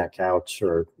 moving that couch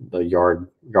or the yard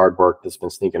work that's been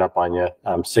sneaking up on you,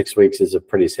 6 weeks is a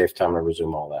pretty safe time to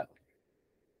resume all that.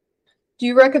 Do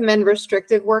you recommend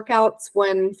restrictive workouts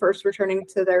when first returning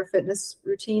to their fitness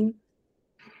routine?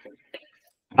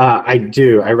 I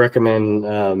do. I recommend.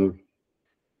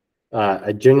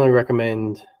 I generally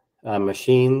recommend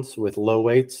machines with low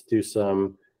weights. Do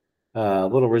some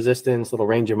little resistance, little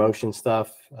range of motion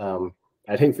stuff.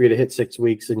 I'd hate for you to hit 6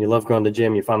 weeks and you love going to the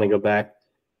gym. You finally go back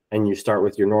and you start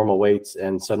with your normal weights,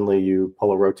 and suddenly you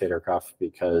pull a rotator cuff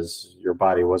because your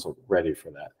body wasn't ready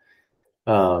for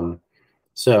that.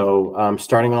 So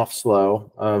starting off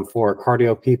slow. For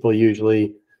cardio people,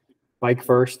 usually bike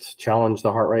first, challenge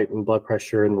the heart rate and blood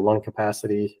pressure and the lung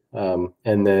capacity,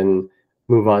 and then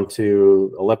move on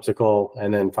to elliptical,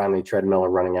 and then finally treadmill or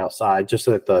running outside, just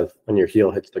so that when your heel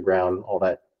hits the ground, all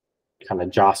that kind of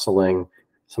jostling,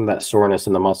 some of that soreness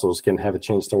in the muscles can have a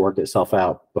chance to work itself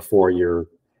out before you're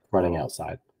running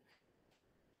outside.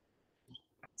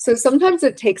 So sometimes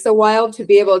it takes a while to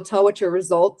be able to tell what your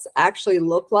results actually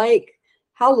look like.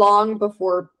 How long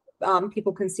before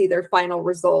people can see their final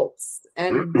results?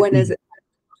 And when is it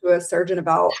to a surgeon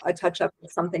about a touch-up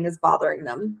if something is bothering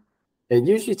them? It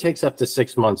usually takes up to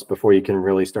 6 months before you can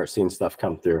really start seeing stuff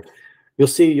come through.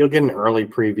 You'll get an early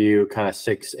preview, kind of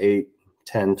 6, 8,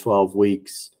 10, 12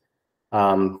 weeks.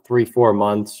 3, 4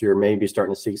 months, you're maybe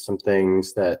starting to see some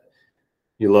things that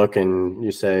you look and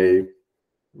you say,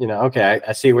 okay,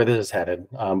 I see where this is headed,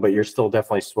 but you're still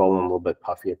definitely swollen, a little bit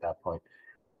puffy at that point.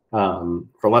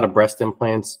 For a lot of breast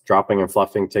implants, dropping and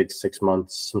fluffing takes 6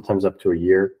 months, sometimes up to a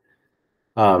year.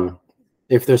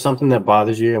 If there's something that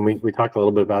bothers you, and we talked a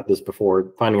little bit about this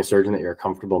before, finding a surgeon that you're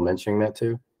comfortable mentioning that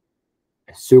to,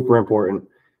 super important.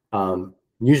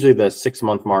 Usually the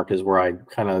 6-month mark is where I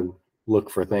kind of look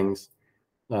for things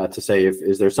to say,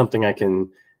 is there something I can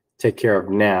take care of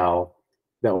now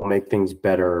that will make things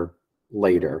better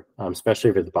later, especially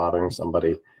if it's bothering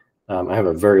somebody. I have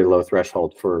a very low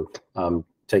threshold for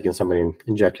taking somebody and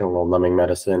injecting a little numbing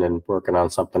medicine and working on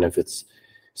something. If it's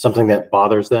something that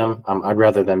bothers them, I'd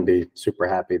rather them be super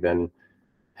happy than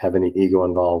have any ego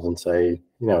involved and say,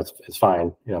 it's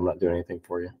fine. I'm not doing anything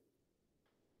for you.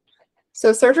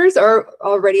 So surgeries are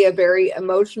already a very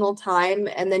emotional time,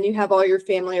 and then you have all your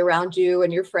family around you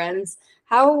and your friends.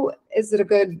 How is it a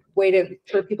good way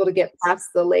for people to get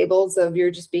past the labels of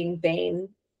you're just being vain?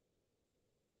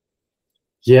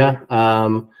 Yeah.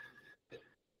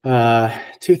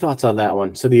 2 thoughts on that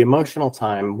one. So the emotional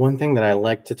time, one thing that I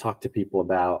like to talk to people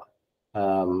about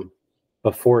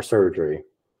before surgery,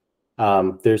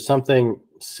 there's something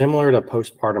similar to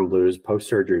postpartum blues,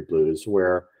 post-surgery blues,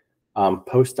 where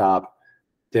post-op,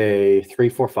 day 3,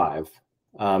 4, 5,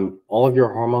 all of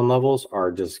your hormone levels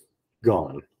are just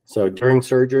gone. So during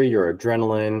surgery, your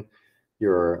adrenaline,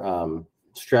 your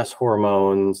stress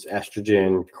hormones,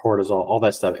 estrogen, cortisol, all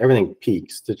that stuff, everything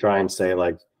peaks to try and say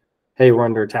like, hey, we're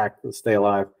under attack, let's stay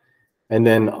alive. And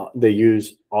then they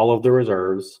use all of the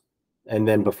reserves. And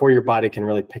then before your body can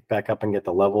really pick back up and get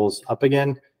the levels up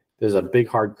again, there's a big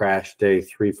hard crash, day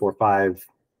 3, 4, 5,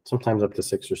 sometimes up to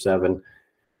 6 or 7,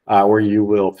 where you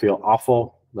will feel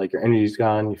awful, like your energy's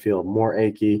gone, you feel more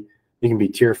achy, you can be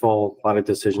tearful, a lot of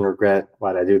decision regret,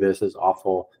 why did I do this, is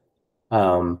awful.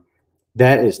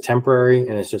 That is temporary,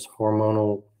 and it's just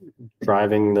hormonal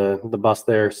driving the bus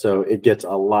there. So it gets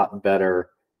a lot better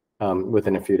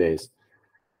within a few days.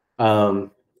 In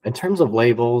terms of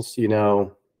labels,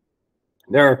 there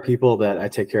are people that I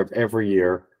take care of every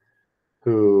year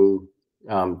who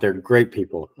they're great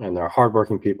people, and they're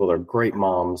hardworking people, they're great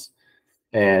moms.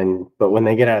 But when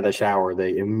they get out of the shower,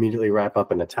 they immediately wrap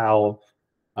up in a towel,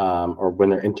 or when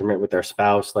they're intimate with their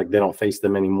spouse, like they don't face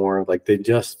them anymore. Like they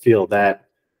just feel that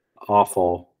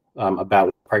awful about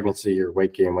pregnancy or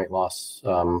weight gain, weight loss,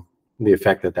 the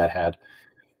effect that had.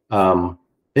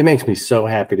 It makes me so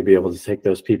happy to be able to take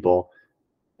those people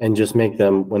and just make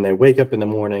them, when they wake up in the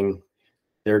morning,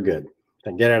 they're good.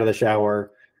 They get out of the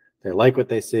shower, they like what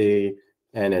they see,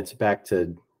 and it's back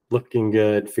to looking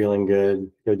good, feeling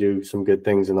good, go do some good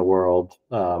things in the world.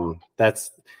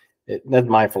 That's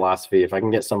my philosophy. If I can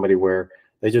get somebody where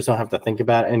they just don't have to think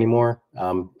about it anymore,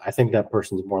 I think that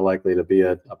person's more likely to be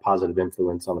a positive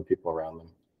influence on the people around them.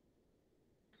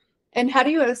 And how do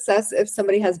you assess if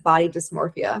somebody has body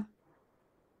dysmorphia?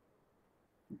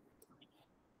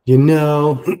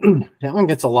 That one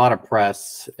gets a lot of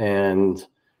press, and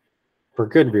for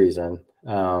good reason.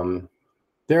 There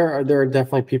are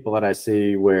definitely people that I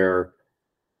see where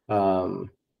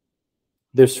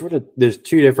there's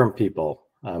 2 different people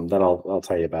that I'll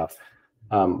tell you about.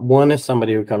 One is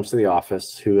somebody who comes to the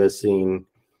office who has seen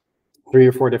 3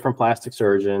 or 4 different plastic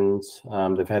surgeons.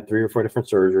 They've had 3 or 4 different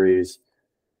surgeries.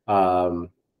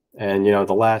 And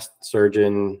the last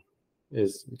surgeon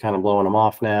is kind of blowing them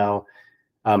off now.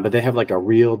 but they have like a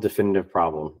real definitive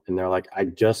problem. And they're like, I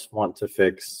just want to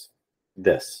fix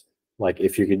this. Like,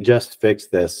 if you could just fix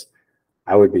this,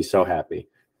 I would be so happy.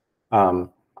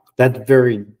 That's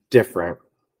very different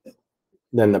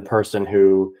than the person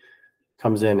who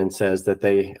comes in and says that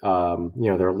they,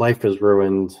 their life is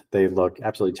ruined. They look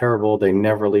absolutely terrible. They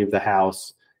never leave the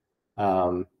house.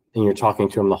 And you're talking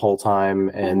to them the whole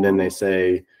time. And then they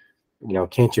say,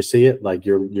 can't you see it? Like,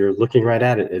 you're looking right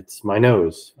at it. It's my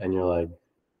nose. And you're like,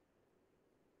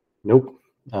 nope.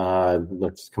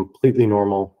 Looks completely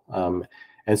normal.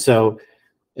 And so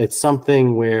it's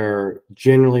something where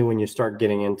generally when you start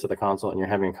getting into the consult and you're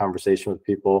having a conversation with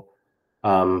people,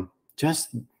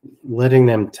 just letting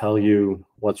them tell you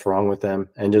what's wrong with them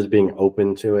and just being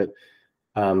open to it.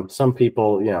 Some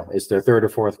people, it's their third or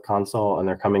fourth consult and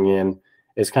they're coming in.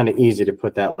 It's kind of easy to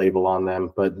put that label on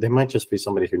them, but they might just be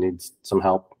somebody who needs some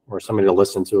help or somebody to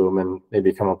listen to them and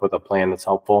maybe come up with a plan that's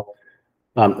helpful,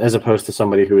 as opposed to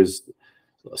somebody who is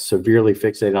severely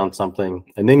fixated on something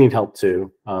and they need help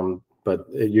too. But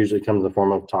it usually comes in the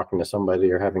form of talking to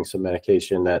somebody or having some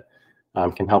medication that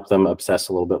can help them obsess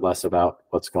a little bit less about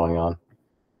what's going on.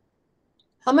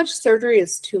 How much surgery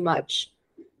is too much?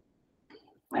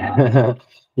 I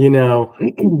don't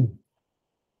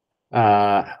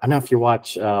know if you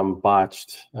watch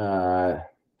Botched.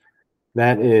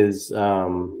 That is,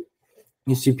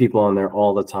 you see people on there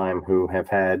all the time who have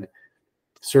had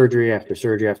surgery after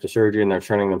surgery after surgery, and they're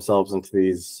turning themselves into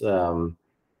these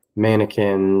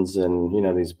mannequins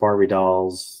and these Barbie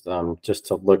dolls just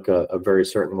to look a very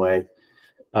certain way.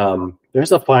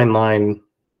 There's a fine line.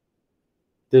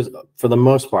 There's, for the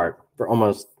most part,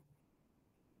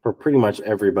 for pretty much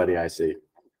everybody I see,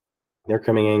 they're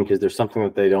coming in because there's something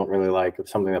that they don't really like, or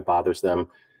something that bothers them,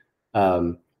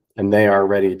 and they are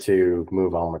ready to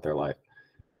move on with their life.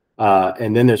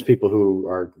 And then there's people who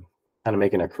are kind of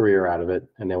making a career out of it,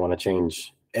 and they want to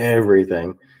change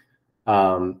everything.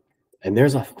 And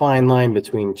there's a fine line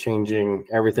between changing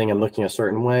everything and looking a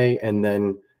certain way, and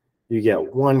then you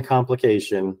get one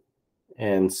complication,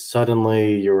 and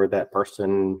suddenly you're that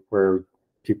person where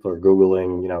people are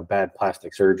Googling, bad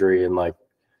plastic surgery, and like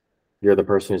you're the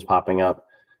person who's popping up.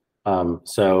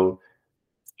 So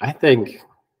I think,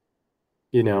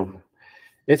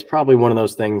 it's probably one of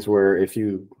those things where if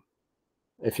you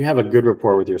have a good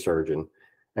rapport with your surgeon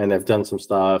and they've done some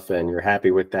stuff and you're happy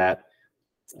with that,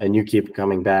 and you keep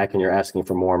coming back and you're asking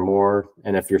for more and more,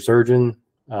 and if your surgeon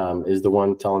is the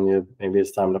one telling you maybe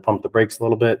it's time to pump the brakes a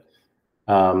little bit,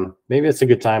 maybe it's a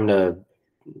good time to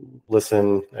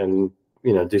listen and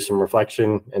do some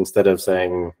reflection instead of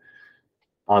saying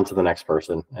on to the next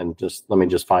person and let me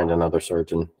find another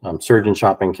surgeon. Surgeon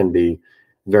shopping can be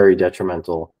very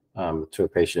detrimental to a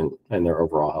patient and their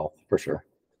overall health, for sure.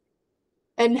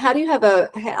 And how do you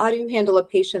handle a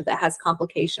patient that has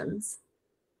complications?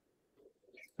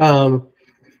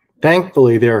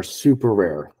 Thankfully, they are super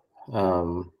rare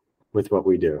with what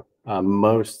we do.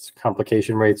 Most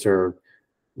complication rates are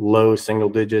low single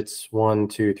digits, 1%,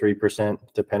 2%, 3%,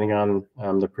 depending on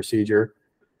the procedure.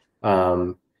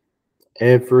 I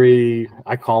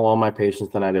call all my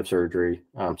patients the night of surgery,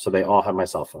 so they all have my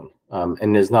cell phone.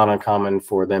 And it's not uncommon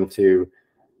for them to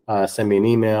send me an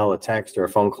email, a text, or a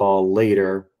phone call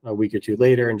later, a week or two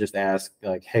later, and just ask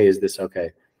like, hey, is this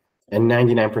okay? And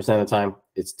 99% of the time,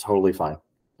 it's totally fine.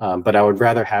 But I would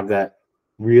rather have that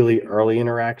really early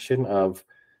interaction of,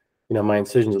 my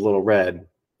incision's a little red.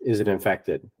 Is it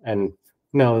infected? And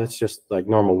no, it's just like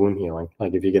normal wound healing.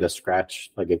 Like if you get a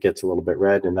scratch, like it gets a little bit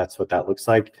red, and that's what that looks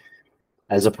like,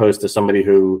 as opposed to somebody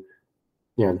who,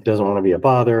 doesn't want to be a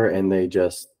bother and they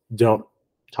just don't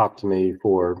talk to me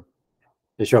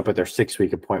they show up at their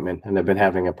 6-week appointment and they've been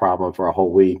having a problem for a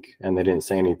whole week and they didn't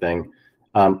say anything.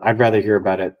 I'd rather hear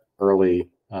about it early.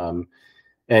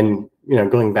 And,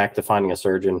 going back to finding a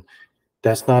surgeon,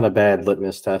 that's not a bad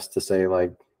litmus test to say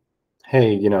like,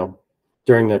 hey,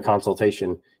 during the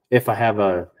consultation, if I have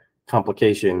a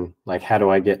complication, like how do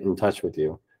I get in touch with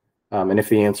you? And if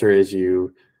the answer is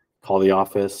you call the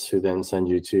office, who then send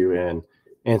you to an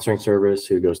answering service,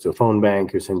 who goes to a phone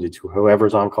bank, who sends you to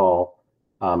whoever's on call,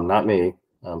 not me,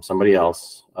 somebody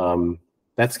else.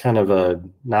 That's kind of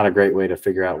not a great way to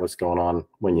figure out what's going on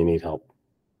when you need help.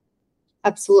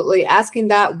 Absolutely. Asking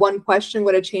that one question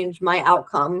would have changed my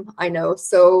outcome, I know,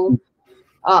 so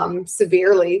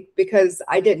severely, because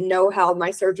I didn't know how my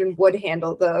surgeon would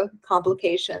handle the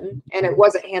complication and it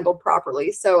wasn't handled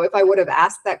properly. So if I would have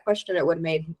asked that question, it would have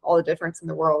made all the difference in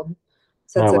the world.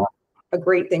 So it's a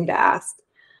great thing to ask.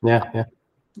 Yeah.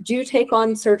 Do you take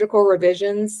on surgical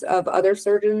revisions of other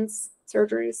surgeons'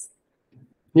 surgeries?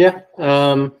 Yeah.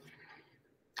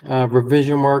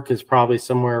 Revision work is probably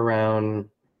somewhere around,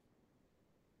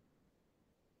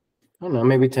 I don't know,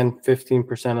 maybe 10,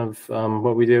 15% of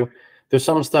what we do. There's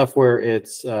some stuff where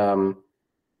it's, yes,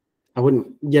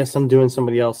 I'm doing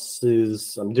something else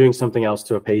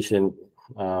to a patient,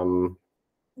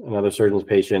 another surgeon's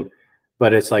patient,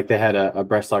 but it's like they had a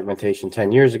breast augmentation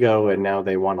 10 years ago and now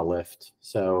they want to lift.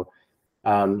 So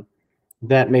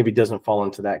that maybe doesn't fall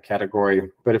into that category.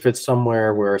 But if it's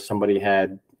somewhere where somebody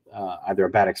had either a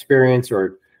bad experience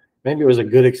or maybe it was a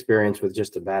good experience with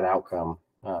just a bad outcome,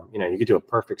 you could do a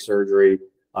perfect surgery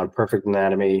on perfect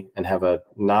anatomy and have a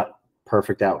not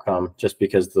perfect outcome just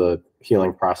because the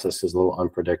healing process is a little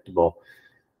unpredictable.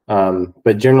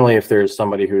 But generally, if there's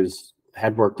somebody who's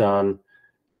had work done,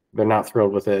 they're not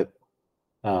thrilled with it,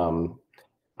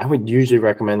 I would usually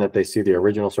recommend that they see the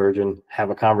original surgeon,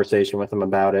 have a conversation with them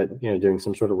about it, doing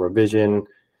some sort of revision,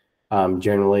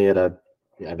 generally at a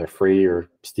either free or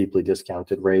steeply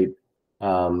discounted rate.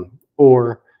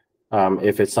 Or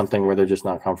if it's something where they're just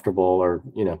not comfortable or,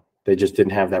 they just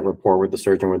didn't have that rapport with the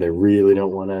surgeon where they really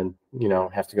don't want to,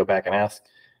 have to go back and ask,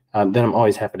 then I'm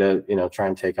always happy to, try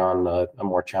and take on a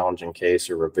more challenging case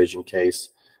or revision case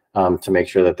to make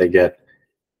sure that they get.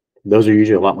 Those are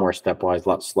usually a lot more stepwise, a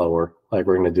lot slower. Like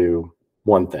we're going to do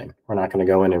one thing. We're not going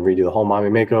to go in and redo the whole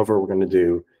mommy makeover. We're going to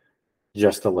do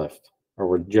just a lift, or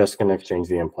we're just going to exchange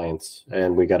the implants.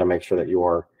 And we got to make sure that you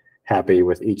are happy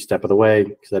with each step of the way,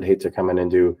 because I'd hate to come in and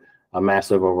do a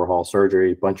massive overhaul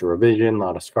surgery, bunch of revision, a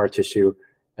lot of scar tissue,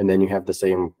 and then you have the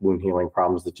same wound healing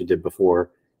problems that you did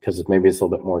before, because maybe it's a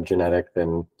little bit more genetic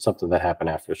than something that happened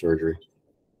after surgery.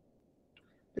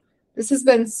 This has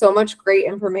been so much great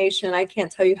information. I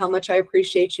can't tell you how much I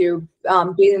appreciate you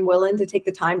being willing to take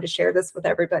the time to share this with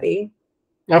everybody.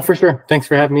 Oh, for sure. Thanks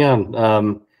for having me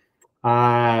on.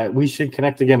 We should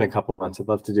connect again in a couple months. I'd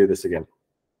love to do this again.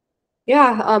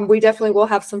 Yeah, we definitely will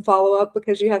have some follow-up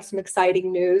because you have some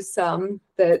exciting news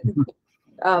that you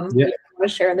want to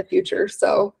share in the future.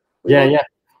 So a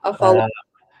follow-up.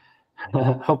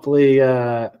 Hopefully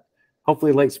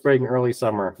late spring, early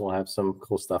summer, we'll have some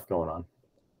cool stuff going on.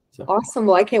 So. Awesome.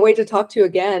 Well, I can't wait to talk to you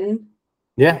again.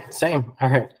 Yeah, same. All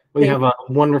right. Well, you have a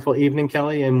wonderful evening,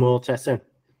 Kelley, and we'll chat soon.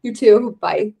 You too.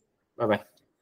 Bye. Bye-bye.